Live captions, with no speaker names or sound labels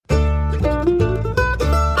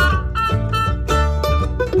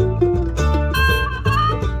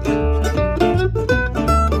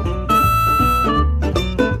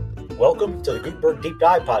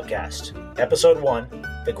Dive Podcast, Episode 1,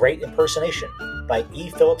 The Great Impersonation by E.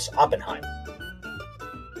 Phillips Oppenheim.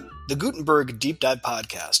 The Gutenberg Deep Dive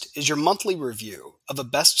Podcast is your monthly review of a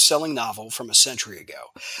best-selling novel from a century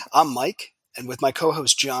ago. I'm Mike, and with my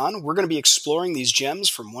co-host John, we're going to be exploring these gems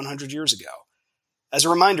from 100 years ago. As a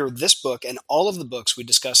reminder, this book and all of the books we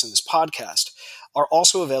discuss in this podcast are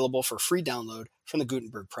also available for free download from the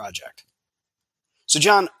Gutenberg Project. So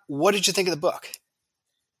John, what did you think of the book?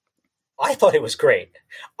 I thought it was great.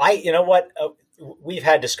 We've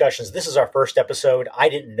had discussions. This is our first episode. I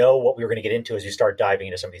didn't know what we were going to get into as we start diving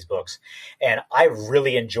into some of these books. And I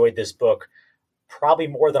really enjoyed this book, probably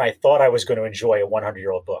more than I thought I was going to enjoy a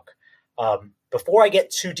 100-year-old book. Before I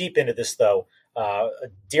get too deep into this, though,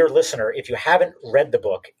 dear listener, if you haven't read the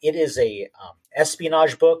book, it is a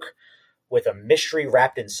espionage book with a mystery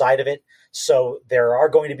wrapped inside of it. So there are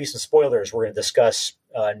going to be some spoilers we're going to discuss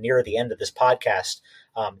near the end of this podcast.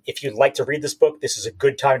 If you'd like to read this book, this is a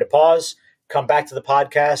good time to pause. Come back to the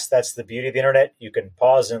podcast. That's the beauty of the internet. You can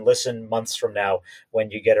pause and listen months from now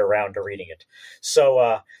when you get around to reading it.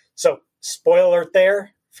 So spoiler alert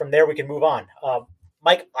there. From there, we can move on.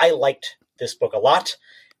 Mike, I liked this book a lot.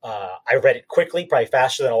 I read it quickly, probably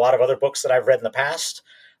faster than a lot of other books that I've read in the past.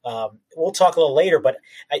 We'll talk a little later, but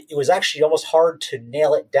it was actually almost hard to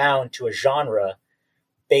nail it down to a genre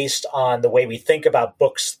based on the way we think about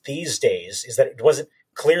books these days, is that it wasn't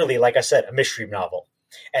clearly, like I said, a mystery novel.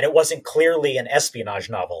 And it wasn't clearly an espionage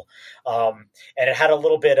novel. And it had a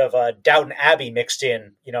little bit of Downton Abbey mixed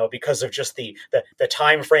in, because of just the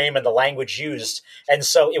time frame and the language used. And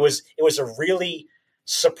so it was a really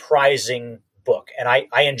surprising book. And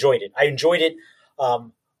I enjoyed it. I enjoyed it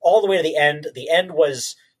all the way to the end. The end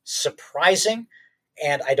was surprising.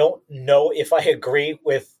 And I don't know if I agree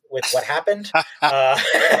with what happened. But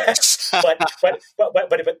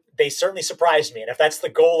they certainly surprised me. And if that's the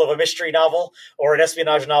goal of a mystery novel or an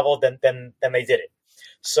espionage novel, then they did it.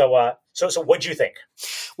 So what'd you think?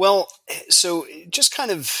 Well, so just kind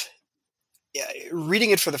of reading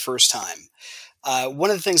it for the first time, one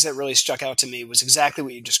of the things that really stuck out to me was exactly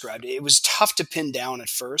what you described. It was tough to pin down at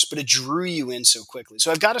first, but it drew you in so quickly.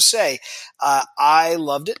 So I've got to say, I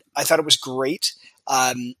loved it. I thought it was great.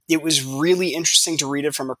 It was really interesting to read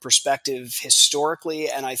it from a perspective historically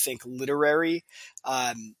and I think literary,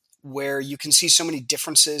 where you can see so many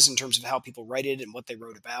differences in terms of how people write it and what they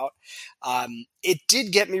wrote about. It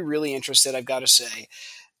did get me really interested, I've got to say.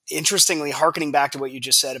 Interestingly, hearkening back to what you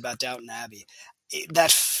just said about Downton Abbey,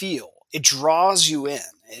 that feel, it draws you in.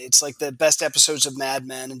 It's like the best episodes of Mad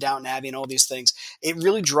Men and Downton Abbey and all these things. It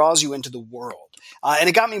really draws you into the world. And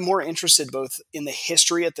it got me more interested both in the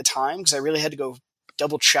history at the time, because I really had to go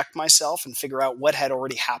double check myself and figure out what had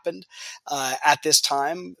already happened at this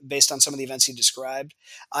time based on some of the events he described.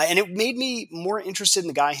 And it made me more interested in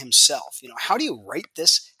the guy himself. How do you write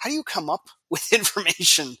this? How do you come up with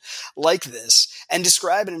information like this and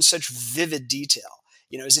describe it in such vivid detail?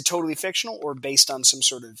 Is it totally fictional or based on some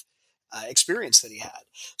sort of experience that he had?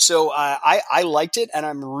 So I liked it, and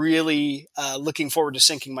I'm really looking forward to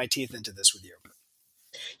sinking my teeth into this with you.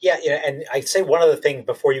 Yeah, and I'd say one other thing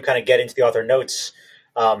before you kind of get into the author notes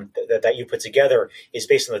that you put together is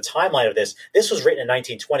based on the timeline of this. This was written in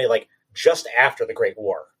 1920, like just after the Great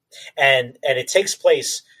War, and it takes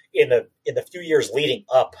place in the few years leading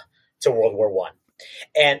up to World War I.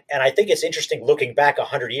 And I think it's interesting looking back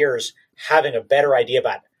 100 years, having a better idea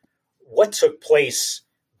about what took place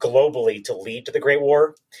globally to lead to the Great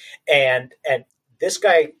War. And this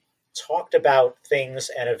guy talked about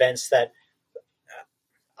things and events that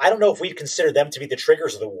I don't know if we'd consider them to be the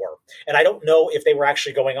triggers of the war. And I don't know if they were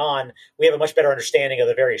actually going on. We have a much better understanding of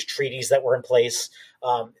the various treaties that were in place.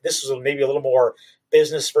 This was maybe a little more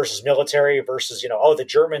business versus military versus, the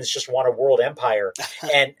Germans just want a world empire.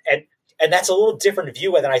 And that's a little different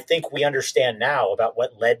view than I think we understand now about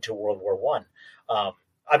what led to World War I.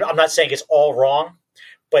 I'm not saying it's all wrong,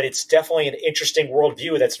 but it's definitely an interesting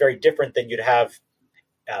worldview that's very different than you'd have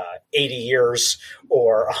 80 years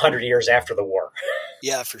or 100 years after the war.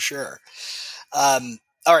 Yeah, for sure. All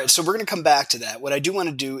right, so we're going to come back to that. What I do want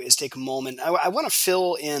to do is take a moment. I want to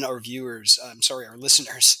fill in our our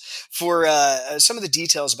listeners, for some of the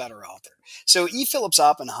details about our author. So E. Phillips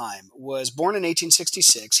Oppenheim was born in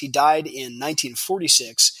 1866. He died in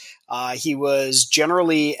 1946. He was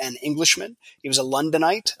generally an Englishman. He was a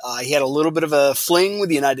Londonite. He had a little bit of a fling with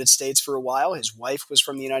the United States for a while. His wife was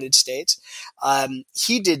from the United States.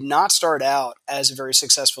 He did not start out as a very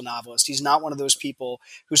successful novelist. He's not one of those people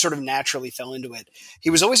who sort of naturally fell into it. He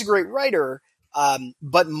was always a great writer,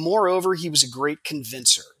 but moreover, he was a great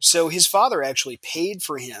convincer. So his father actually paid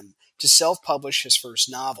for him to self-publish his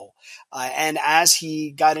first novel. And as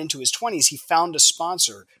he got into his 20s, he found a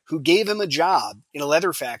sponsor who gave him a job in a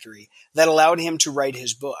leather factory that allowed him to write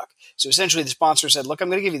his book. So essentially the sponsor said, look, I'm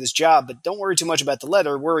going to give you this job, but don't worry too much about the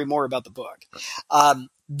leather, worry more about the book.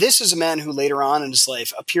 This is a man who later on in his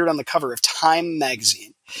life appeared on the cover of Time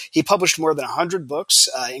magazine. He published more than 100 books,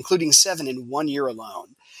 including 7 in 1 year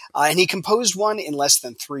alone. And he composed one in less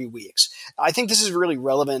than 3 weeks. I think this is really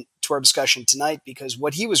relevant to our discussion tonight because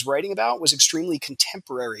what he was writing about was extremely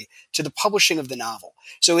contemporary to the publishing of the novel.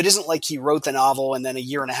 So it isn't like he wrote the novel and then a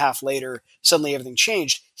year and a half later, suddenly everything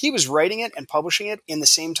changed. He was writing it and publishing it in the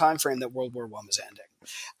same time frame that World War I was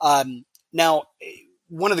ending. Now,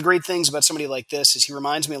 one of the great things about somebody like this is he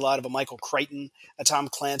reminds me a lot of a Michael Crichton, a Tom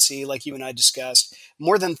Clancy, like you and I discussed.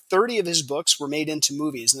 More than 30 of his books were made into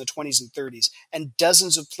movies in the 20s and 30s, and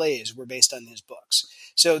dozens of plays were based on his books.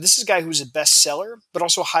 So this is a guy who's a bestseller, but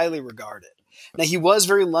also highly regarded. Now, he was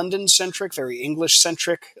very London-centric, very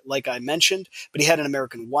English-centric, like I mentioned, but he had an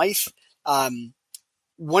American wife.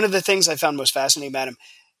 One of the things I found most fascinating about him,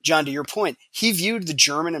 John, to your point, he viewed the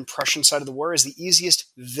German and Prussian side of the war as the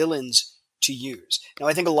easiest villains to use. Now,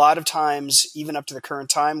 I think a lot of times, even up to the current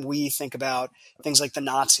time, we think about things like the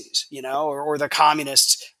Nazis, or the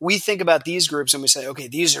communists. We think about these groups and we say, okay,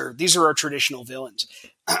 these are our traditional villains.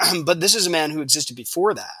 But this is a man who existed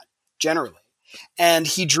before that, generally. And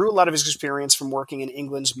he drew a lot of his experience from working in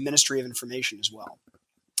England's Ministry of Information as well.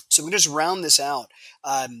 So we just round this out.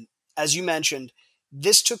 As you mentioned,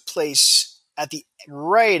 this took place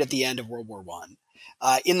right at the end of World War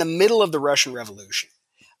I, in the middle of the Russian Revolution.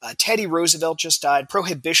 Teddy Roosevelt just died.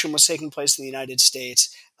 Prohibition was taking place in the United States.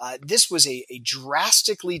 This was a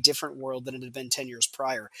drastically different world than it had been 10 years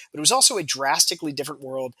prior, but it was also a drastically different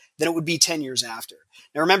world than it would be 10 years after.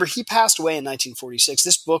 Now, remember, he passed away in 1946.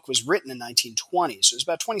 This book was written in 1920, so it was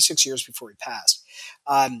about 26 years before he passed.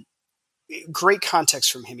 Great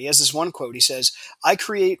context from him. He has this one quote. He says, "I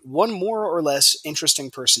create one more or less interesting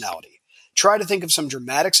personality. Try to think of some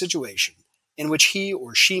dramatic situation in which he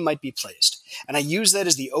or she might be placed. And I use that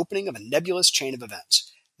as the opening of a nebulous chain of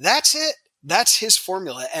events." That's it. That's his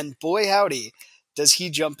formula. And boy, howdy, does he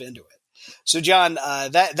jump into it. So, John,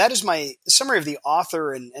 that is my summary of the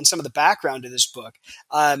author and some of the background to this book.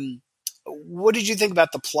 What did you think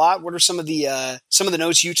about the plot? What are some of the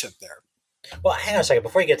notes you took there? Well, hang on a second.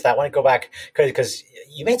 Before you get to that, I want to go back because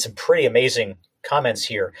you made some pretty amazing comments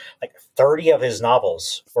here. Like 30 of his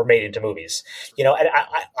novels were made into movies. And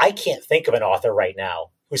I can't think of an author right now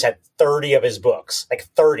who's had 30 of his books, like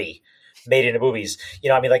 30 made into movies.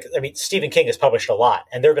 Stephen King has published a lot,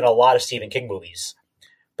 and there have been a lot of Stephen King movies.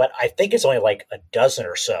 But I think it's only like a dozen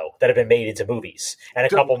or so that have been made into movies, and a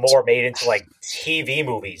couple more made into like TV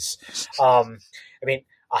movies.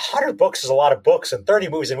 100 books is a lot of books, and 30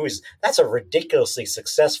 movies and movies. That's a ridiculously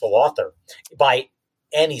successful author by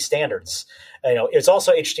any standards. It's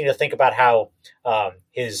also interesting to think about how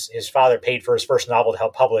his father paid for his first novel to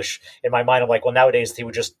help publish. In my mind, I'm like, well, nowadays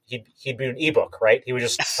he'd be an ebook, right? He would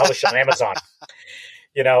just publish it on Amazon,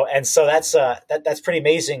 And so that's pretty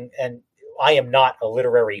amazing. And I am not a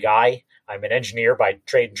literary guy. I'm an engineer by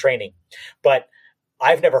trade and training, but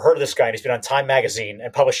I've never heard of this guy. And he's been on Time magazine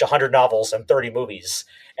and published 100 novels and 30 movies,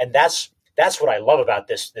 and that's what I love about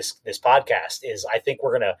this podcast. Is I think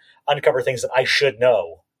we're going to uncover things that I should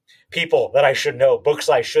know. People that I should know, books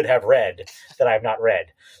I should have read that I have not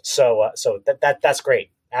read. So that's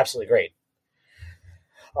great. Absolutely great.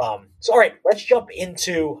 All right, let's jump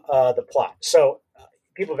into the plot. So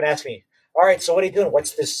people have been asking me, all right, so what are you doing?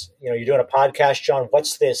 What's this? You're doing a podcast, John.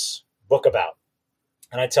 What's this book about?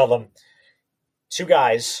 And I tell them, 2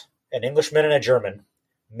 guys, an Englishman and a German,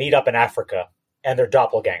 meet up in Africa, and they're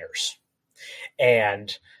doppelgangers.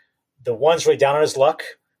 And the one's really down on his luck.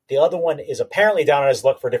 The other one is apparently down on his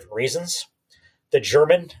luck for different reasons. The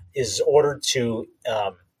German is ordered to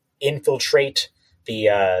infiltrate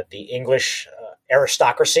the English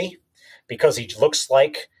aristocracy because he looks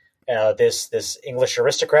like this English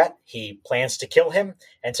aristocrat. He plans to kill him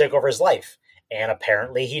and take over his life. And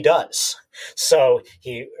apparently he does. So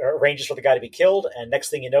he arranges for the guy to be killed. And next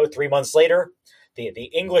thing you know, 3 months later, the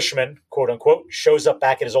Englishman, quote unquote, shows up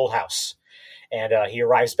back at his old house. And he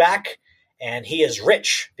arrives back. And he is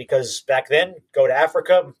rich because back then, go to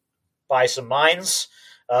Africa, buy some mines,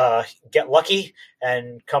 get lucky,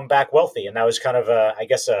 and come back wealthy. And that was kind of, a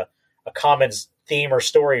common theme or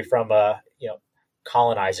story from,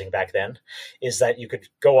 colonizing back then, is that you could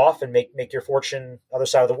go off and make your fortune other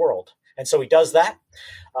side of the world. And so he does that.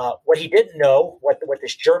 What he didn't know, what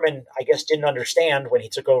this German, I guess, didn't understand when he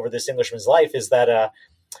took over this Englishman's life, is that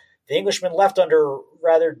the Englishman left under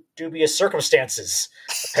rather dubious circumstances.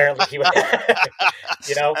 Apparently, he was,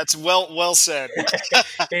 That's well said.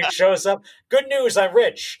 he shows up. Good news, I'm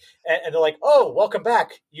rich. And they're like, oh, welcome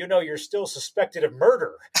back. You're still suspected of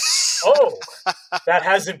murder. Oh, that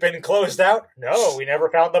hasn't been closed out? No, we never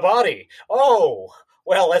found the body. Oh,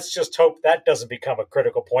 well, let's just hope that doesn't become a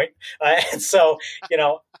critical point. And so,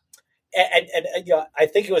 I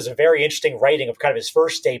think it was a very interesting writing of kind of his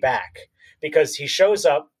first day back, because he shows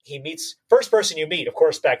up, he meets, first person you meet, of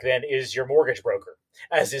course, back then is your mortgage broker,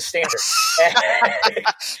 as is standard.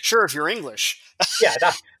 Sure, if you're English. Yeah,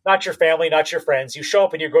 not your family, not your friends. You show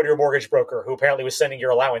up and you go to your mortgage broker, who apparently was sending your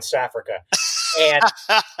allowance to Africa. And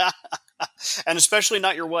and especially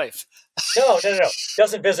not your wife. No.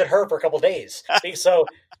 Doesn't visit her for a couple of days. So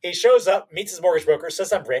he shows up, meets his mortgage broker,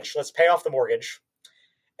 says, I'm rich, let's pay off the mortgage.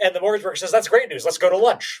 And the mortgage broker says, that's great news, let's go to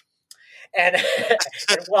lunch. And,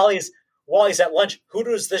 and while he's at lunch, who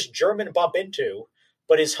does this German bump into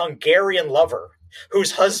but his Hungarian lover,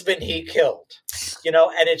 whose husband he killed?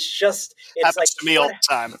 And it's happens like to me all the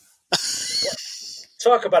time.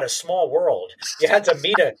 Talk about a small world. You had to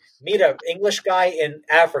meet a English guy in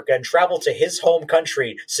Africa and travel to his home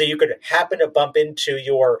country so you could happen to bump into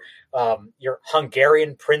your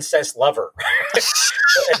Hungarian princess lover.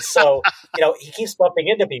 And so, he keeps bumping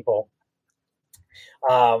into people.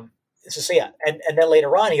 And then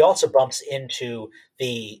later on, he also bumps into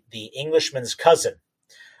the Englishman's cousin,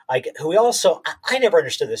 who I never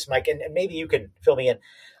understood this, Mike, and maybe you can fill me in.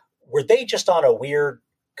 Were they just on a weird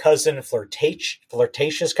cousin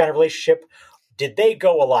flirtatious kind of relationship? Did they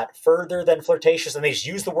go a lot further than flirtatious, and they just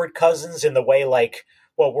use the word cousins in the way like,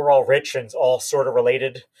 well, we're all rich and all sort of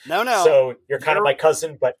related? No. So you're kind of my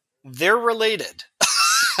cousin, but they're related.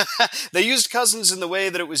 They used cousins in the way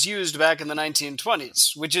that it was used back in the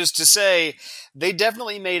 1920s, which is to say they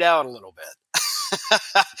definitely made out a little bit.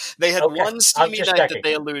 They had one steamy night checking. That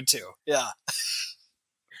they allude to. Yeah.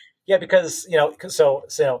 Yeah, because,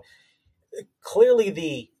 clearly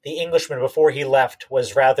the Englishman before he left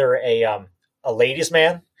was rather a ladies'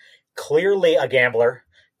 man, clearly a gambler,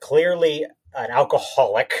 clearly an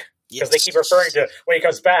alcoholic, because they keep referring to, when he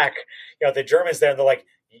comes back, the Germans there, and they're like,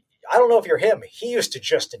 I don't know if you're him. He used to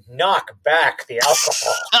just knock back the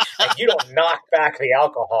alcohol. And you don't knock back the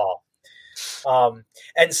alcohol.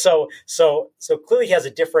 And so clearly he has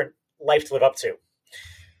a different life to live up to.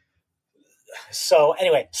 So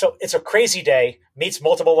anyway, it's a crazy day, meets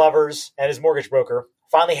multiple lovers and his mortgage broker,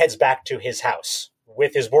 finally heads back to his house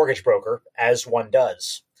with his mortgage broker, as one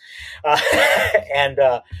does. And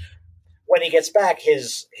when he gets back,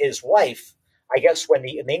 his wife, I guess when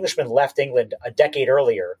the Englishman left England a decade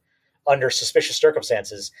earlier under suspicious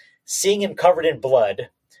circumstances, seeing him covered in blood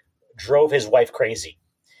drove his wife crazy.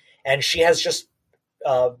 And she has just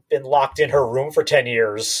been locked in her room for 10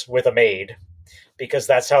 years with a maid, because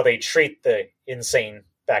that's how they treat the insane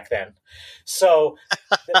back then. So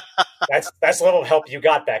that's a little help you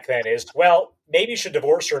got back then is, well, maybe you should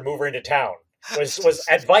divorce her and move her into town, was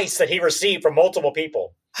advice that he received from multiple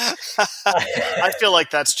people. I feel like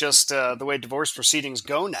that's just the way divorce proceedings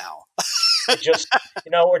go now.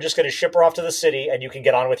 We're just going to ship her off to the city and you can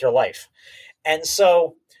get on with your life. And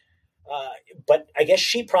so, but I guess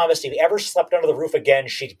she promised if he ever slept under the roof again,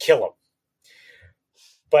 she'd kill him.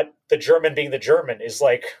 But the German, being the German, is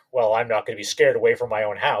like, well, I'm not going to be scared away from my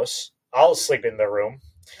own house. I'll sleep in the room.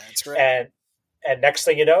 That's right. And next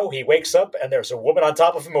thing you know, he wakes up and there's a woman on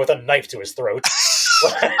top of him with a knife to his throat.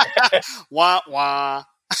 Wah, wah.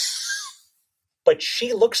 But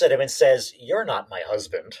she looks at him and says, you're not my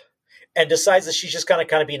husband, and decides that she's just going to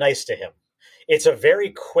kind of be nice to him. It's a very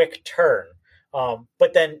quick turn.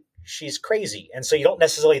 But then she's crazy. And so you don't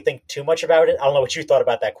necessarily think too much about it. I don't know what you thought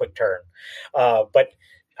about that quick turn. But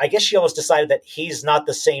I guess she almost decided that he's not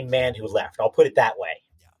the same man who left. I'll put it that way.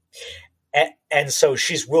 Yeah. And so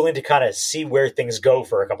she's willing to kind of see where things go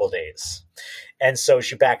for a couple of days. And so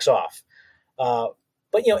she backs off.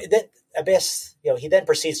 But, then I guess, he then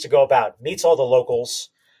proceeds to go about, meets all the locals,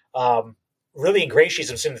 really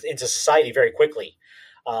ingratiates him into society very quickly.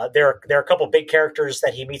 There are a couple of big characters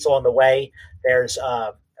that he meets along the way. There's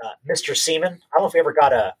Mr. Seaman. I don't know if we ever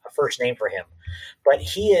got a first name for him, but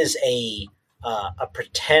he is a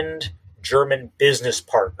pretend German business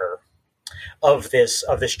partner of this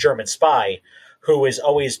German spy, who is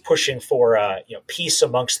always pushing for peace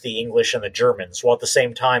amongst the English and the Germans, while at the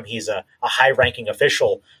same time he's a high-ranking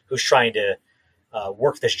official who's trying to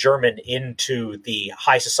work this German into the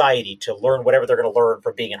high society to learn whatever they're going to learn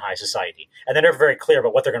from being in high society. And they're never very clear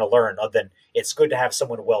about what they're going to learn, other than it's good to have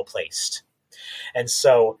someone well-placed. And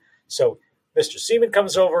so Mr. Seaman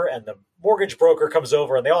comes over and the mortgage broker comes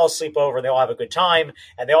over and they all sleep over and they all have a good time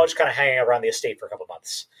and they all just kind of hang around the estate for a couple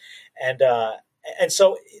months. And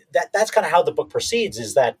so that's kind of how the book proceeds,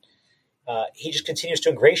 is that he just continues to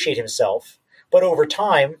ingratiate himself. But over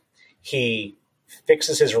time, he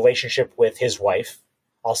fixes his relationship with his wife.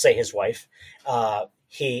 I'll say his wife,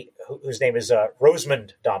 whose name is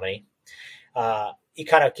Rosamund Dominy. He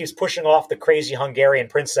kind of keeps pushing off the crazy Hungarian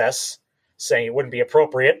princess, saying it wouldn't be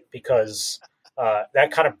appropriate because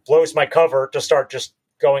that kind of blows my cover to start just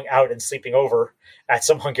going out and sleeping over at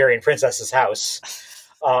some Hungarian princess's house.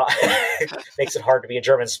 Makes it hard to be a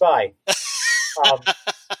German spy.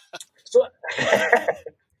 So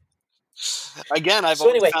again, I've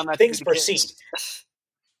found that things proceed.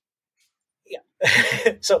 Yeah.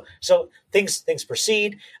 so things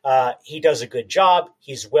proceed. He does a good job.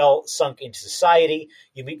 He's well sunk into society.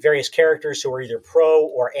 You meet various characters who are either pro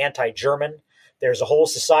or anti-German. There's a whole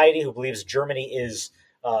society who believes Germany is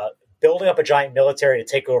building up a giant military to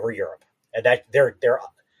take over Europe, and that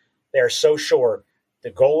they're so sure the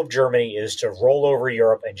goal of Germany is to roll over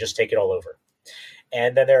Europe and just take it all over.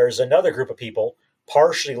 And then there's another group of people,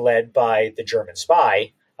 partially led by the German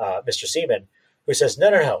spy, Mr. Seaman, who says,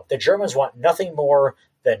 no, the Germans want nothing more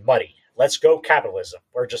than money. Let's go capitalism.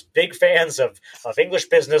 We're just big fans of English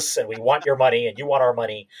business, and we want your money, and you want our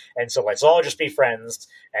money, and so let's all just be friends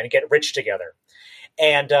and get rich together.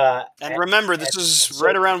 And remember, this was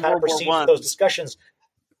right around World War I. Those discussions.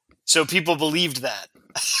 So people believed that.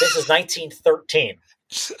 This is 1913.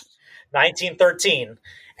 1913.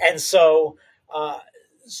 And so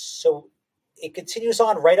it continues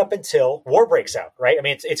on right up until war breaks out, right? I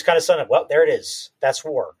mean, it's kind of sudden. Well, there it is. That's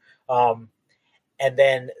war. And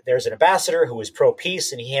then there's an ambassador who is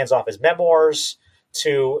pro-peace, and he hands off his memoirs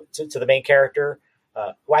to the main character,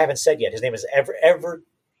 who I haven't said yet. His name is Everard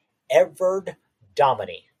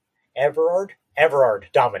Dominy. Everard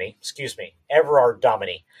Dominy. Excuse me. Everard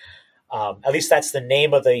Dominy. At least that's the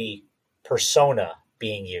name of the persona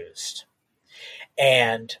being used.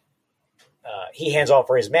 And he hands off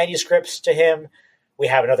his manuscripts to him. We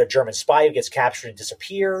have another German spy who gets captured and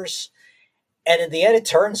disappears. And in the end, it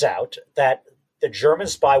turns out that the German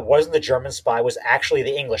spy wasn't the German spy, was actually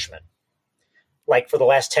the Englishman. Like, for the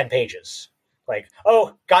last 10 pages. Like,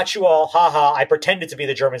 oh, got you all. Ha ha. I pretended to be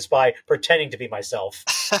the German spy, pretending to be myself.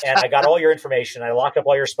 And I got all your information. I locked up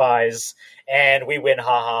all your spies. And we win. Ha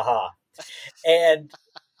ha ha.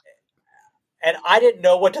 And I didn't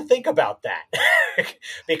know what to think about that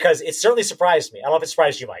because it certainly surprised me. I don't know if it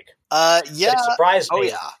surprised you, Mike. Yeah. But it surprised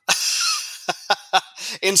me. Oh, yeah.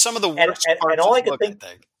 In some of the worst parts and all of I the could book, think, I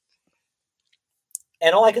think.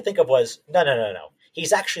 And all I could think of was, no.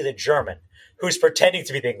 He's actually the German who's pretending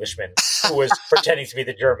to be the Englishman, who was pretending to be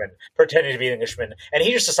the German, pretending to be the Englishman. And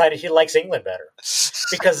he just decided he likes England better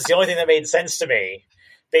because it's the only thing that made sense to me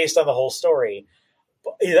based on the whole story.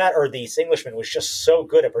 That or the Englishman was just so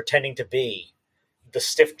good at pretending to be the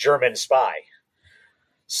stiff German spy.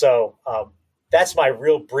 So that's my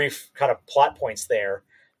real brief kind of plot points there.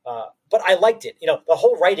 But I liked it. The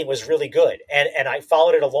whole writing was really good, and I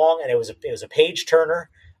followed it along, and it was a page turner.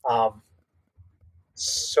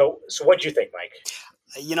 So what do you think, Mike?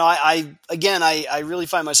 I really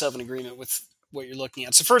find myself in agreement with what you're looking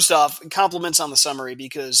at. So first off, compliments on the summary,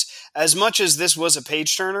 because as much as this was a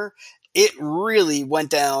page turner, it really went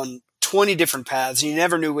down 20 different paths, and you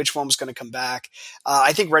never knew which one was going to come back.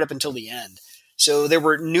 I think right up until the end. So there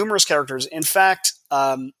were numerous characters. In fact,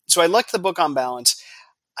 so I liked the book on balance.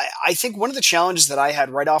 I think one of the challenges that I had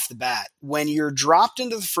right off the bat, when you're dropped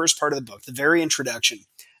into the first part of the book, the very introduction,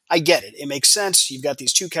 I get it. It makes sense. You've got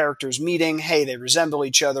these two characters meeting. Hey, they resemble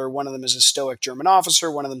each other. One of them is a stoic German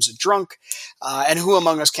officer. One of them's a drunk. And who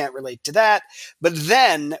among us can't relate to that? But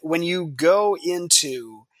then when you go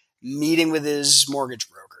into meeting with his mortgage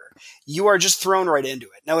broker, you are just thrown right into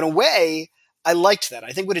it. Now, in a way, I liked that.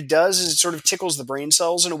 I think what it does is it sort of tickles the brain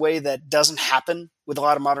cells in a way that doesn't happen with a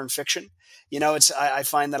lot of modern fiction. I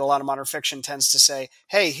find that a lot of modern fiction tends to say,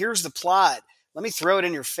 hey, here's the plot. Let me throw it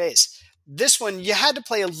in your face. This one, you had to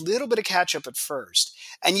play a little bit of catch up at first.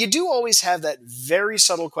 And you do always have that very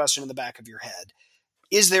subtle question in the back of your head.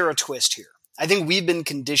 Is there a twist here? I think we've been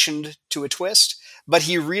conditioned to a twist, but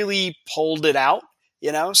he really pulled it out,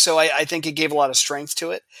 so I think it gave a lot of strength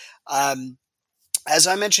to it. As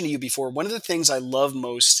I mentioned to you before, one of the things I love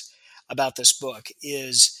most about this book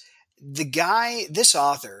is this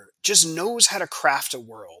author just knows how to craft a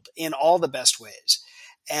world in all the best ways.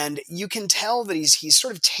 And you can tell that he's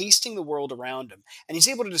sort of tasting the world around him, and he's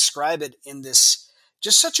able to describe it in this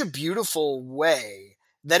just such a beautiful way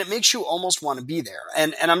that it makes you almost want to be there.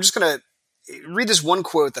 And I'm just going to read this one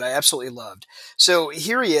quote that I absolutely loved. So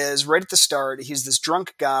here he is right at the start. He's this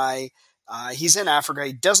drunk guy. He's in Africa.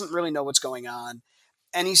 He doesn't really know what's going on.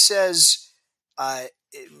 And he says, uh,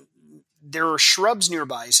 there are shrubs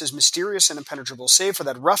nearby. He says, mysterious and impenetrable, save for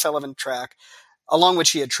that rough elephant track along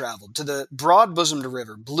which he had traveled, to the broad-bosomed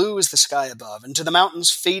river, blue as the sky above, and to the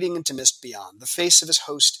mountains fading into mist beyond. The face of his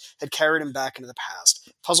host had carried him back into the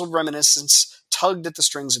past. Puzzled reminiscence tugged at the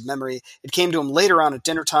strings of memory. It came to him later on at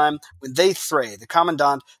dinner time when they three, the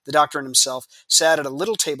commandant, the doctor, and himself, sat at a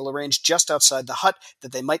little table arranged just outside the hut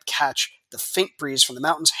that they might catch the faint breeze from the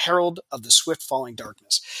mountains, herald of the swift falling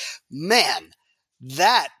darkness. Man,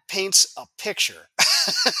 that paints a picture.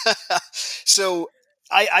 So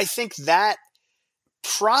I think that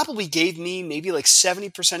probably gave me maybe like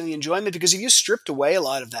 70% of the enjoyment, because if you stripped away a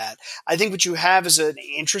lot of that, I think what you have is an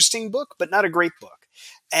interesting book, but not a great book.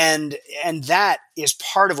 And that is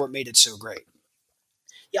part of what made it so great.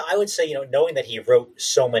 Yeah, I would say, knowing that he wrote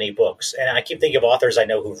so many books, and I keep thinking of authors I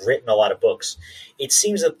know who've written a lot of books, it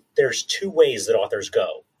seems that there's two ways that authors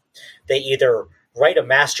go. They either write a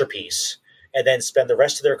masterpiece and then spend the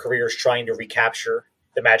rest of their careers trying to recapture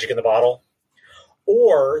the magic in the bottle,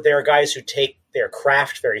 or there are guys who take their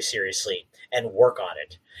craft very seriously and work on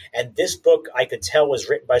it. And this book, I could tell, was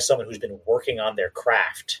written by someone who's been working on their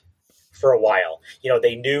craft for a while.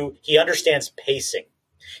 They knew he understands pacing.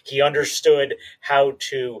 He understood how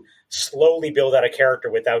to slowly build out a character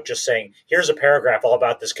without just saying, here's a paragraph all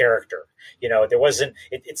about this character. There wasn't,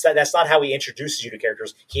 that's not how he introduces you to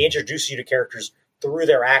characters. He introduces you to characters through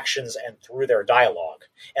their actions and through their dialogue.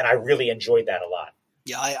 And I really enjoyed that a lot.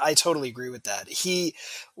 Yeah, I totally agree with that.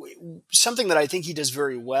 Something that I think he does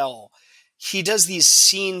very well, he does these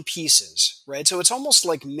scene pieces, right? So it's almost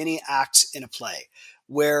like mini acts in a play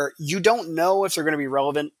where you don't know if they're going to be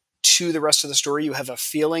relevant to the rest of the story. You have a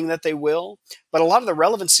feeling that they will, but a lot of the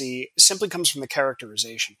relevancy simply comes from the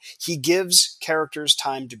characterization. He gives characters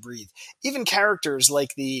time to breathe. Even characters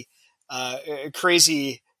like the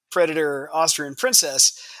crazy predator Austrian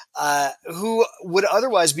princess, who would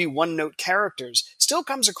otherwise be one-note characters, still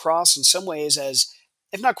comes across in some ways as,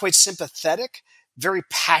 if not quite sympathetic, very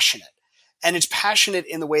passionate. And it's passionate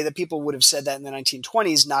in the way that people would have said that in the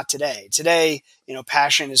 1920s, not today. Today,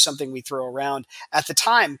 passion is something we throw around. At the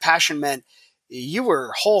time, passion meant you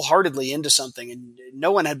were wholeheartedly into something and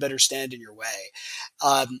no one had better stand in your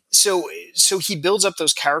way. So he builds up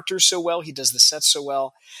those characters so well. He does the sets so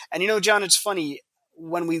well. And John, it's funny,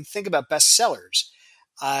 when we think about bestsellers,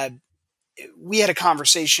 we had a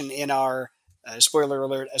conversation in our spoiler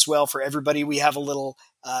alert as well for everybody. We have a little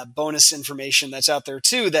bonus information that's out there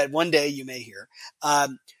too that one day you may hear,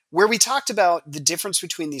 where we talked about the difference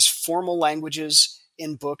between these formal languages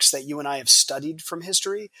in books that you and I have studied from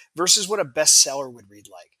history versus what a bestseller would read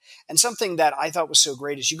like. And something that I thought was so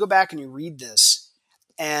great is you go back and you read this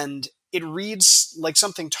and it reads like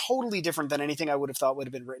something totally different than anything I would have thought would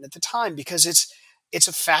have been written at the time, because it's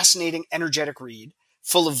a fascinating, energetic read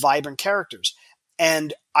full of vibrant characters.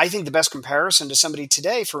 And I think the best comparison to somebody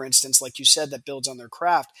today, for instance, like you said, that builds on their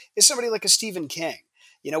craft, is somebody like a Stephen King,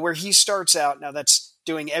 where he starts out, now that's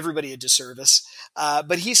doing everybody a disservice,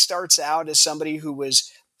 but he starts out as somebody who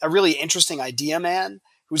was a really interesting idea man,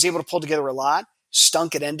 who was able to pull together a lot,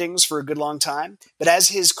 stunk at endings for a good long time. But as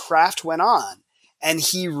his craft went on, and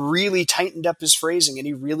he really tightened up his phrasing, and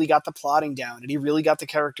he really got the plotting down, and he really got the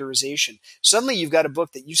characterization, suddenly you've got a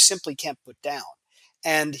book that you simply can't put down.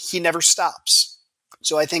 And he never stops.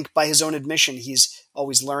 So I think by his own admission, he's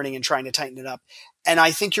always learning and trying to tighten it up. And I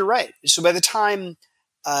think you're right. So by the time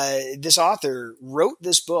this author wrote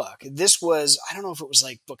this book, this was, I don't know if it was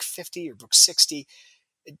like book 50 or book 60.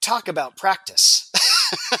 Talk about practice.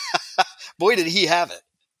 Boy, did he have it.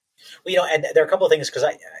 Well, and there are a couple of things, because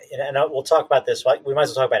we'll talk about this. We might as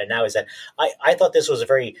well talk about it now. Is that I thought this was a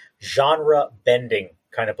very genre bending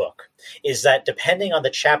kind of book. Is that depending on the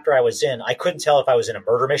chapter I was in, I couldn't tell if I was in a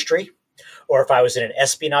murder mystery, or if I was in an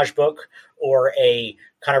espionage book, or a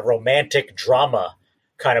kind of romantic drama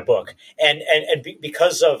kind of book. And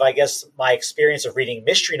because of, I guess, my experience of reading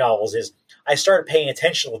mystery novels, is I started paying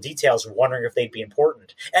attention to details, wondering if they'd be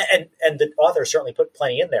important. And the author certainly put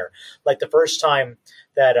plenty in there. Like the first time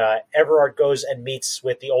that Everard goes and meets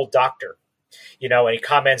with the old doctor, and he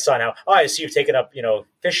comments on how, I see you've taken up,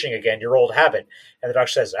 fishing again, your old habit. And the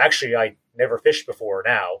doctor says, actually, I never fished before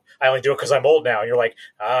now. I only do it because I'm old now. And you're like,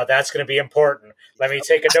 that's going to be important. Let me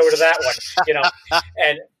take a note of that one,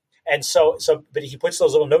 And so, but he puts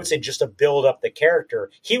those little notes in just to build up the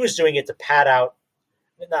character. He was doing it to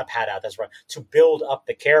to build up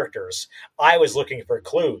the characters. I was looking for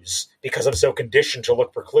clues because I'm so conditioned to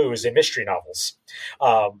look for clues in mystery novels.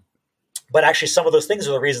 But actually, some of those things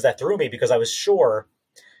are the reasons that threw me, because I was sure,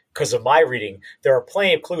 because of my reading, there are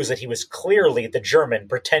plenty of clues that he was clearly the German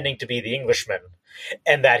pretending to be the Englishman,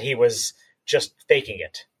 and that he was just faking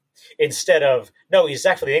it. Instead of, no, he's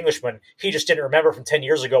actually the Englishman. He just didn't remember from 10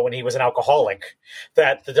 years ago when he was an alcoholic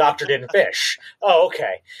that the doctor didn't fish. Oh,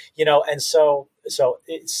 okay. And so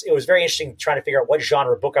it was very interesting trying to figure out what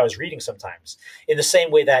genre book I was reading sometimes, in the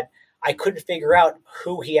same way that I couldn't figure out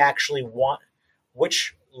who he actually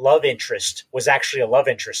which love interest was actually a love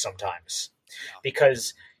interest sometimes.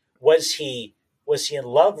 Because was he in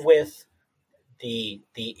love with the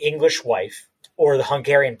English wife or the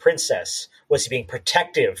Hungarian princess? Was he being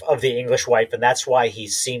protective of the English wife, and that's why he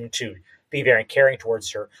seemed to be very caring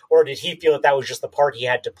towards her? Or did he feel that was just the part he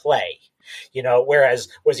had to play? Whereas,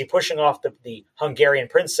 was he pushing off the Hungarian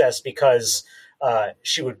princess because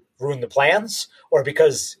she would ruin the plans, or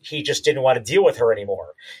because he just didn't want to deal with her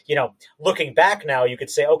anymore? Looking back now, you could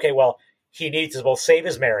say, okay, well, he needed to both save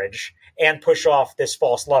his marriage and push off this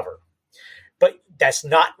false lover. But that's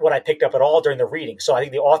not what I picked up at all during the reading. So I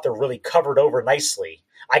think the author really covered over nicely.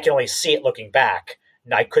 I can only see it looking back,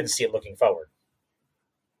 and I couldn't see it looking forward.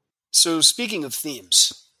 So speaking of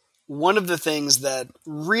themes, one of the things that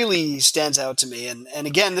really stands out to me, and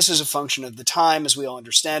again, this is a function of the time as we all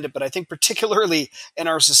understand it, but I think particularly in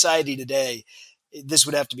our society today, this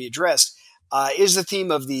would have to be addressed, is the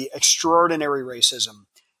theme of the extraordinary racism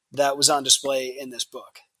that was on display in this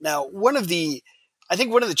book. Now, I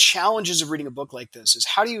think one of the challenges of reading a book like this is,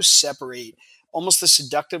 how do you separate almost the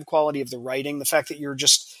seductive quality of the writing, the fact that you're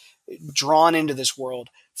just drawn into this world,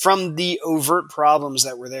 from the overt problems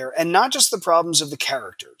that were there, and not just the problems of the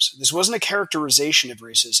characters. This wasn't a characterization of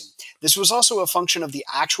racism. This was also a function of the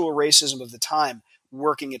actual racism of the time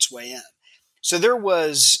working its way in. So there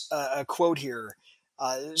was a quote here,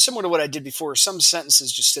 similar to what I did before. Some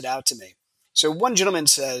sentences just stood out to me. So one gentleman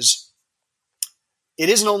says, "It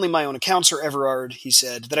isn't only my own account, Sir Everard," he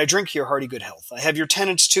said, "that I drink your hearty good health. I have your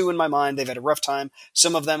tenants, too, in my mind. They've had a rough time,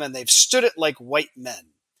 some of them, and they've stood it like white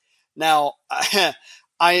men." Now,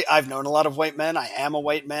 I've known a lot of white men. I am a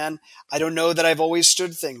white man. I don't know that I've always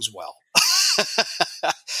stood things well.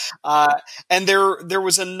 And there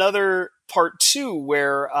was another part, too,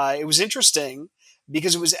 where it was interesting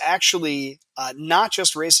because it was actually not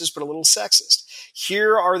just racist, but a little sexist.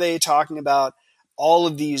 Here are they talking about all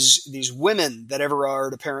of these women that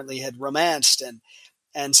Everard apparently had romanced.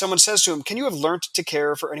 And someone says to him, "Can you have learnt to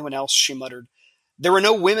care for anyone else?" She muttered. "There were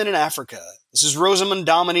no women in Africa. This is Rosamund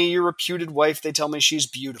Dominy, your reputed wife. They tell me she's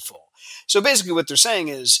beautiful." So basically what they're saying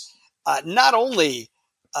is, not only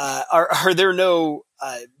are there no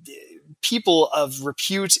people of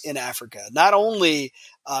repute in Africa, not only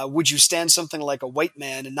would you stand something like a white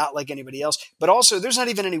man and not like anybody else, but also there's not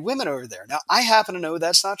even any women over there. Now, I happen to know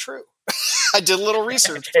that's not true. I did a little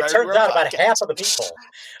research. It turns out about half of the people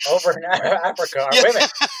over in Africa are women.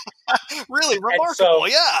 Really remarkable,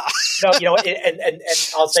 yeah. And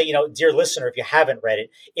I'll say, dear listener, if you haven't read it,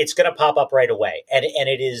 it's going to pop up right away, and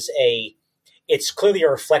it's clearly a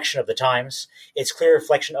reflection of the times. It's clearly a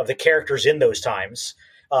reflection of the characters in those times.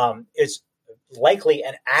 It's likely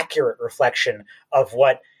an accurate reflection of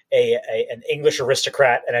what an English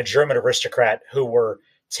aristocrat and a German aristocrat who were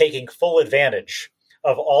taking full advantage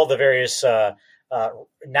of all the various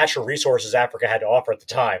natural resources Africa had to offer at the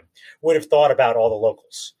time would have thought about all the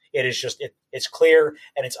locals. It is just, it's clear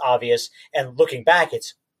and it's obvious. And looking back,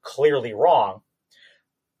 it's clearly wrong.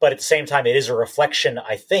 But at the same time, it is a reflection,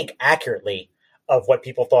 I think, accurately of what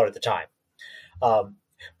people thought at the time.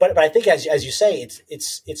 But I think, as you say,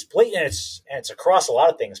 it's blatant, and it's across a lot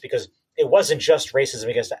of things, because it wasn't just racism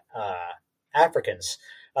against Africans.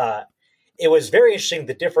 It was very interesting,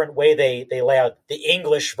 the different way they lay out the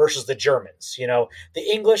English versus the Germans. The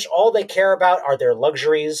English, all they care about are their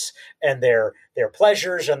luxuries and their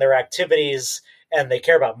pleasures and their activities, and they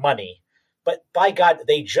care about money. But by God,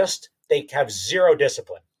 they have zero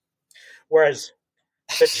discipline. Whereas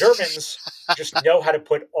the Germans just know how to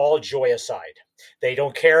put all joy aside. They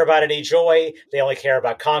don't care about any joy. They only care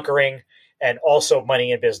about conquering and also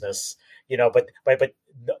money and business. But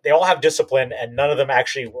they all have discipline, and none of them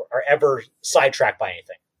actually are ever sidetracked by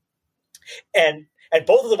anything. And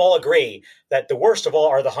both of them all agree that the worst of all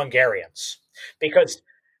are the Hungarians, because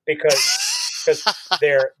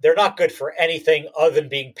they're not good for anything other than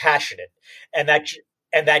being passionate, and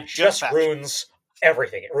that just ruins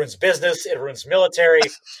everything. It ruins business. It ruins military.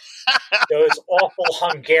 Those awful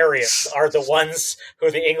Hungarians are the ones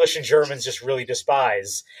who the English and Germans just really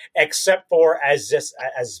despise, except for as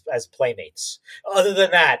playmates. Other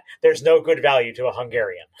than that, there's no good value to a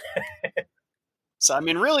Hungarian. So,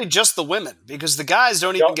 really just the women, because the guys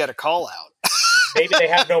don't even get a call out. maybe they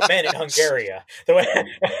have no men in Hungary.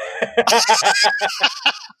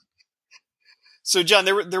 So, John,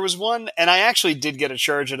 there was one, and I actually did get a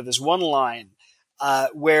charge out of this one line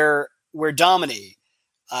where Domini,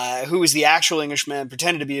 who was the actual Englishman,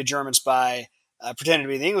 pretended to be a German spy, pretended to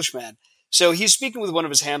be the Englishman. So he's speaking with one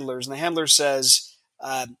of his handlers, and the handler says,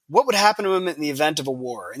 what would happen to him in the event of a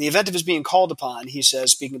war? In the event of his being called upon, he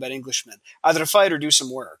says, speaking about Englishmen, either to fight or do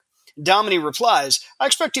some work. Domini replies, I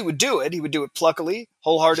expect he would do it. He would do it pluckily,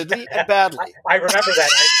 wholeheartedly, and badly. I remember that.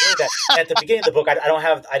 I enjoyed that. At the beginning of the book,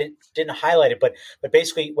 I didn't highlight it, but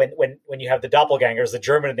basically, when you have the doppelgangers, the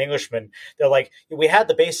German and the Englishman, they're like, we had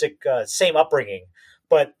the basic same upbringing,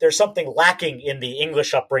 but there's something lacking in the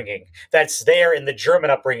English upbringing that's there in the German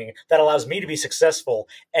upbringing that allows me to be successful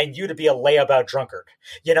and you to be a layabout drunkard.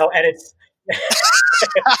 And it's.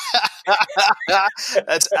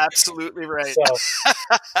 That's absolutely right.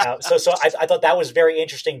 So I thought that was very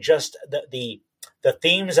interesting. Just the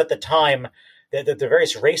themes at the time, the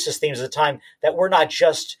various racist themes at the time that were not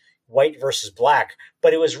just white versus black,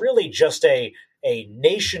 but it was really just a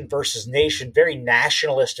nation versus nation, very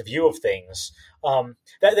nationalist view of things.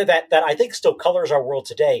 That I think still colors our world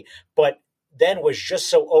today, but then was just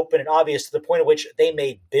so open and obvious to the point at which they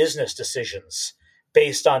made business decisions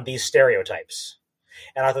based on these stereotypes.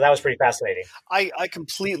 And I thought that was pretty fascinating. I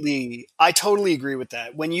totally agree with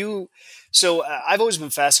that. I've always been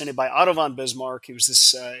fascinated by Otto von Bismarck. He was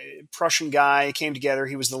this Prussian guy, came together.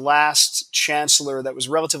 He was the last chancellor that was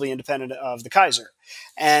relatively independent of the Kaiser.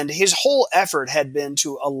 And his whole effort had been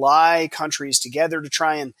to ally countries together to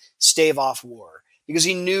try and stave off war, because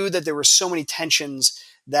he knew that there were so many tensions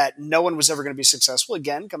that no one was ever going to be successful,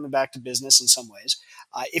 again, coming back to business in some ways,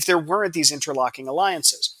 if there weren't these interlocking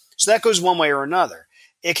alliances. So that goes one way or another.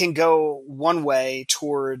 It can go one way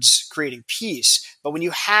towards creating peace, but when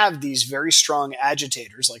you have these very strong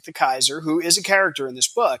agitators like the Kaiser, who is a character in this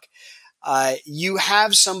book, you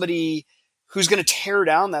have somebody who's going to tear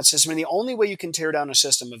down that system. And the only way you can tear down a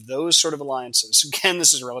system of those sort of alliances, again,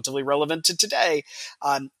 this is relatively relevant to today,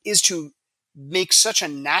 is to make such a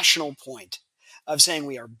national point of saying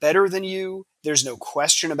we are better than you. There's no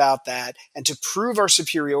question about that. And to prove our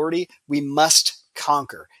superiority, we must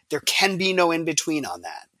conquer. There can be no in between on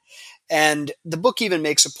that. And the book even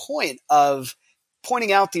makes a point of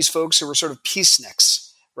pointing out these folks who were sort of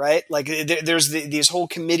peaceniks, right? Like there's these whole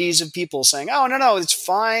committees of people saying, oh, no, it's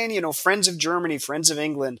fine. Friends of Germany, friends of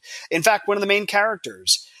England. In fact, one of the main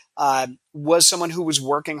characters was someone who was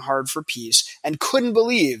working hard for peace and couldn't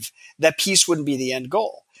believe that peace wouldn't be the end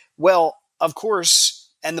goal. Well, of course,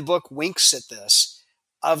 and the book winks at this,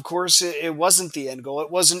 of course, it wasn't the end goal.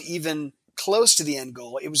 It wasn't even close to the end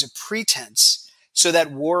goal. It was a pretense so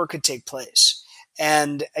that war could take place.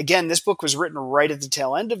 And again, this book was written right at the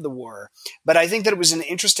tail end of the war. But I think that it was an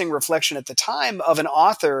interesting reflection at the time of an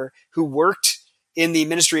author who worked in the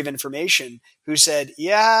Ministry of Information who said,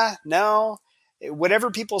 yeah, no, whatever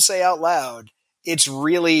people say out loud, it's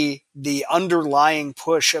really the underlying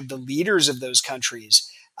push of the leaders of those countries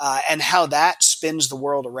and how that spins the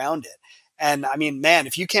world around it. And I mean, man,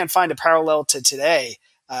 if you can't find a parallel to today,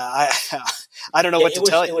 I don't know what to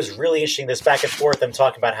tell you. It was really interesting, this back and forth, them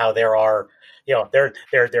talking about how there are, there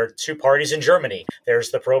are two parties in Germany. There's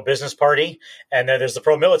the pro-business party, and then there's the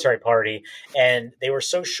pro-military party. And they were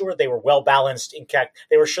so sure they were well-balanced. In fact,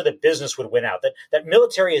 they were sure that business would win out. That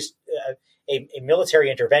military is a military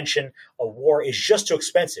intervention, a war is just too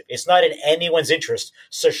expensive. It's not in anyone's interest,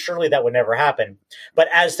 so surely that would never happen. But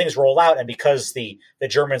as things roll out, and because the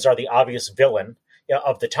Germans are the obvious villain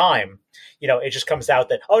of the time, it just comes out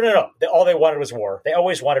that, no, all they wanted was war. They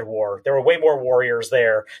always wanted war. There were way more warriors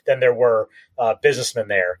there than there were businessmen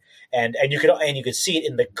there, and you could see it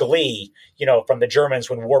in the glee, from the Germans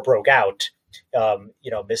when war broke out.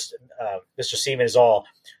 Mr. Seaman is all,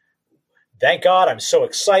 thank God, I'm so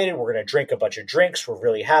excited. We're going to drink a bunch of drinks. We're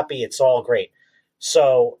really happy. It's all great.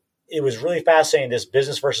 So it was really fascinating, this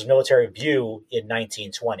business versus military view in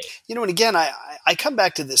 1920. And again, I come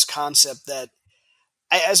back to this concept that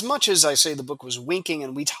as much as I say the book was winking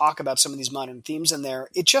and we talk about some of these modern themes in there,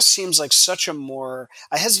 it just seems like such a more,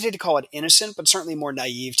 I hesitate to call it innocent, but certainly more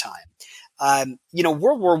naive time.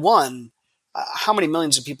 World War I, how many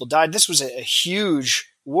millions of people died? This was a huge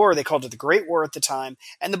war. They called it the Great War at the time.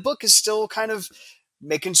 And the book is still kind of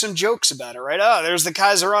making some jokes about it, right? Oh, there's the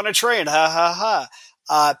Kaiser on a train. Ha, ha,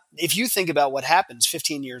 ha. If you think about what happens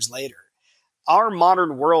 15 years later, our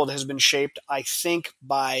modern world has been shaped, I think,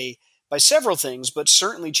 by several things, but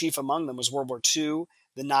certainly chief among them was World War II,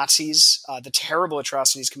 the Nazis, the terrible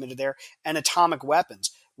atrocities committed there, and atomic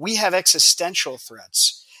weapons. We have existential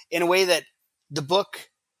threats in a way that the book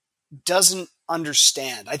doesn't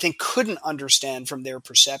understand. I think couldn't understand from their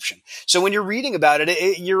perception. So when you're reading about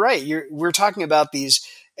it, you're right. We're talking about these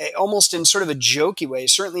almost in sort of a jokey way,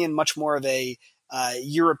 certainly in much more of a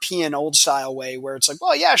European old style way where it's like,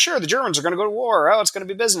 well, yeah, sure, the Germans are going to go to war. Oh, it's going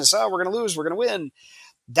to be business. Oh, we're going to lose. We're going to win.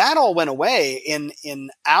 That all went away in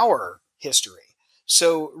our history.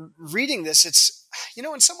 So reading this, it's,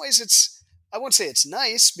 in some ways I won't say it's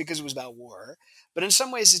nice because it was about war, but in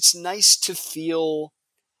some ways it's nice to feel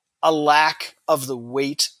a lack of the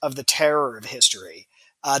weight of the terror of history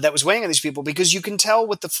that was weighing on these people, because you can tell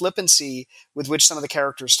with the flippancy with which some of the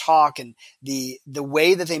characters talk and the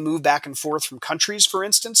way that they move back and forth from countries, for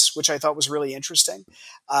instance, which I thought was really interesting,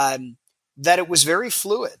 that it was very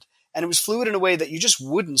fluid. And it was fluid in a way that you just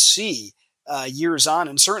wouldn't see years on,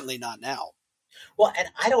 and certainly not now. Well, and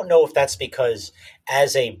I don't know if that's because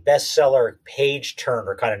as a bestseller page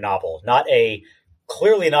turner kind of novel,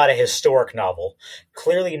 clearly not a historic novel,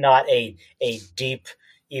 clearly not a deep,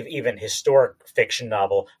 even historic fiction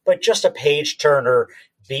novel, but just a page turner,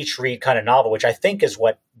 beach read kind of novel, which I think is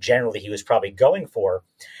what generally he was probably going for.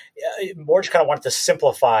 Morge kind of wanted to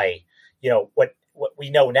simplify, what we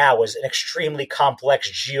know now was an extremely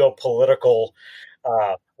complex geopolitical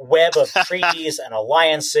web of treaties and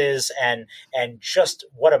alliances, and just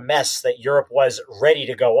what a mess that Europe was ready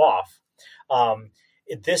to go off.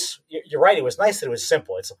 You're right. It was nice that it was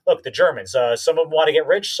simple. It's, look, the Germans, some of them want to get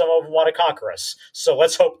rich, some of them want to conquer us. So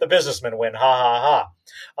let's hope the businessmen win. Ha ha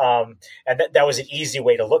ha. And that was an easy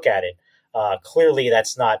way to look at it. Clearly,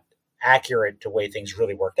 that's not accurate to the way things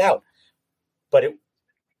really worked out. But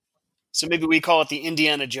so maybe we call it the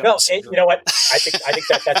Indiana Jones. No, you know what? I think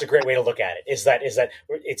that's a great way to look at it. Is that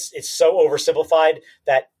it's so oversimplified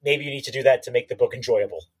that maybe you need to do that to make the book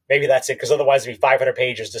enjoyable. Maybe that's it, because otherwise it'd be 500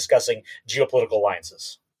 pages discussing geopolitical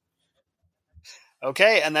alliances.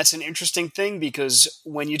 Okay, and that's an interesting thing, because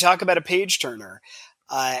when you talk about a page turner,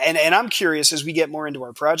 and I'm curious as we get more into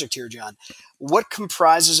our project here, John, what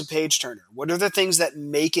comprises a page turner? What are the things that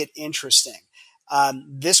make it interesting?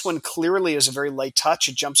 This one clearly is a very light touch.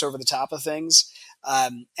 It jumps over the top of things.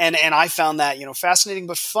 And I found that, fascinating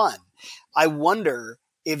but fun. I wonder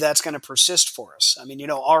if that's going to persist for us. I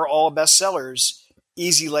mean, are all bestsellers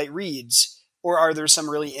easy, light reads, or are there some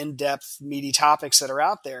really in-depth, meaty topics that are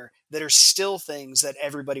out there that are still things that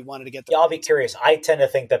everybody wanted to get? Yeah, I'll be curious. I tend to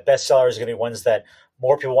think that bestsellers are going to be ones that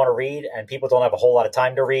more people want to read, and people don't have a whole lot of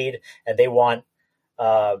time to read, and they want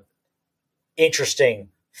interesting,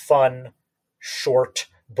 fun, short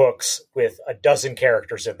books with a dozen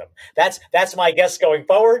characters in them. That's my guess going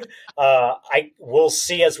forward. I will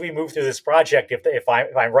see as we move through this project if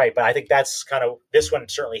I'm right, but I think that's kind of, this one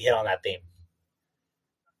certainly hit on that theme.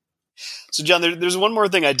 So, John, there's one more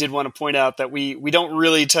thing I did want to point out that we don't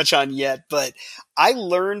really touch on yet, but I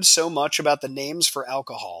learned so much about the names for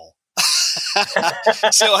alcohol.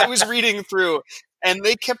 So I was reading through, and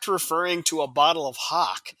they kept referring to a bottle of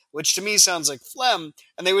hock, which to me sounds like phlegm,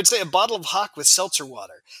 and they would say a bottle of hock with seltzer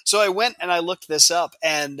water. So I went and I looked this up,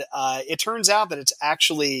 and it turns out that it's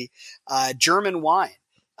actually German wine.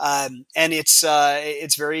 And it's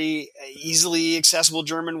very easily accessible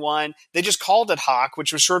German wine. They just called it Hock,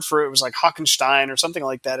 which was short for, it was like Hockenstein or something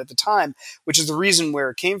like that at the time, which is the reason where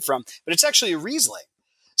it came from. But it's actually a Riesling.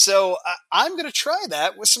 So I'm going to try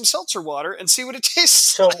that with some seltzer water and see what it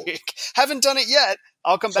tastes like. Haven't done it yet.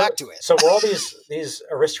 I'll come back to it. So were all these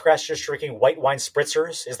aristocrats just drinking white wine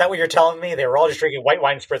spritzers? Is that what you're telling me? They were all just drinking white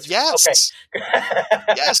wine spritzers? Yes. Okay.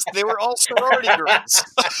 Yes, they were all sorority girls.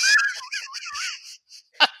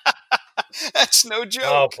 That's no joke.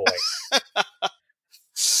 Oh, boy.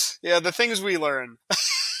 Yeah, the things we learn.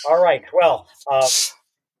 All right. Well,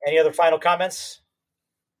 any other final comments?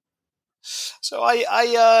 So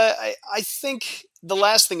I think the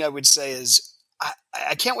last thing I would say is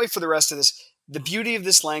I can't wait for the rest of this. The beauty of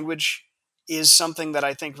this language is something that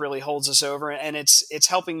I think really holds us over, and it's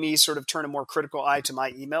helping me sort of turn a more critical eye to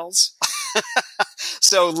my emails.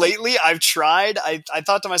 So lately I've tried, I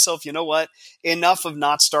thought to myself, you know what, enough of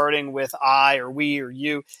not starting with I or we or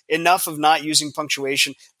you, enough of not using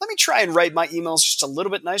punctuation. Let me try and write my emails just a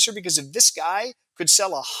little bit nicer, because if this guy could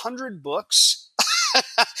sell 100 books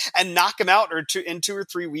and knock them out in 2 or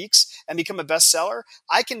 3 weeks and become a bestseller,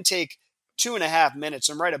 I can take 2.5 minutes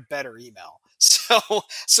and write a better email.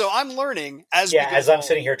 So I'm learning as I'm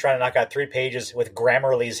sitting here trying to knock out 3 pages with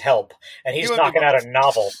Grammarly's help, and he's knocking out a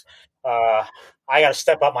novel. I got to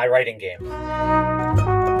step up my writing game.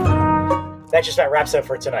 That just about wraps it up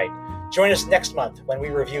for tonight. Join us next month when we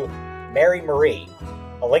review Mary Marie.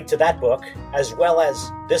 A link to that book, as well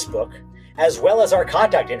as this book, as well as our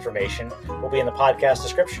contact information, will be in the podcast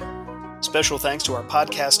description. Special thanks to our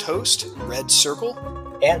podcast host, Red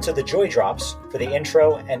Circle. and to the Joy Drops for the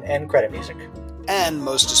intro and end credit music. And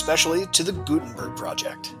most especially to the Gutenberg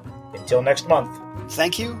Project. Until next month.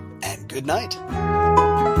 Thank you, and good night.